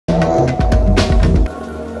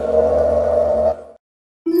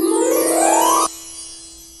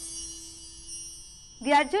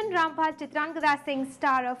Arjun Rampal-Chitrangda Singh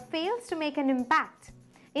star fails to make an impact.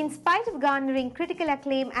 In spite of garnering critical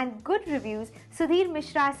acclaim and good reviews, Sudhir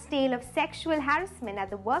Mishra's tale of sexual harassment at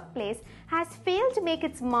the workplace has failed to make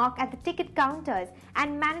its mark at the ticket counters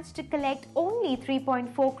and managed to collect only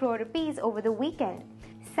 3.4 crore rupees over the weekend.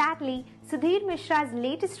 Sadly, Sudhir Mishra's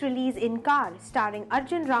latest release Inkaar, starring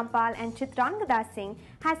Arjun Rampal and Chitrangda Singh,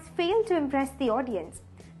 has failed to impress the audience.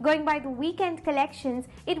 Going by the weekend collections,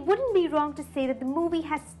 it wouldn't be wrong to say that the movie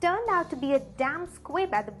has turned out to be a damn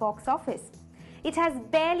squib at the box office. It has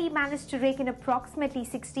barely managed to rake in approximately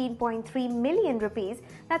 16.3 million rupees,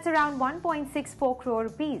 that's around 1.64 crore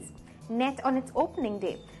rupees, net on its opening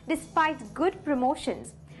day, despite good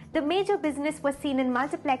promotions. The major business was seen in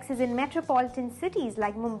multiplexes in metropolitan cities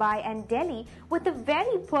like Mumbai and Delhi, with a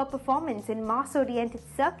very poor performance in mass-oriented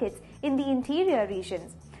circuits in the interior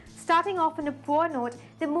regions. Starting off on a poor note,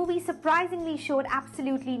 the movie surprisingly showed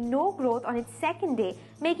absolutely no growth on its second day,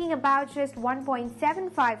 making about just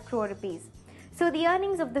 1.75 crore rupees. So the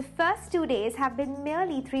earnings of the first 2 days have been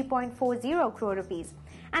merely 3.40 crore rupees.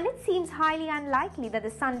 And it seems highly unlikely that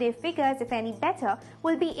the Sunday figures, if any better,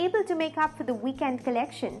 will be able to make up for the weekend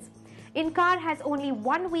collections. Inkaar has only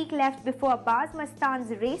 1 week left before Baz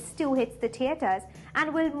Mastan's Race 2 hits the theatres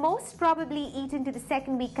and will most probably eat into the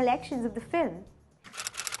second week collections of the film.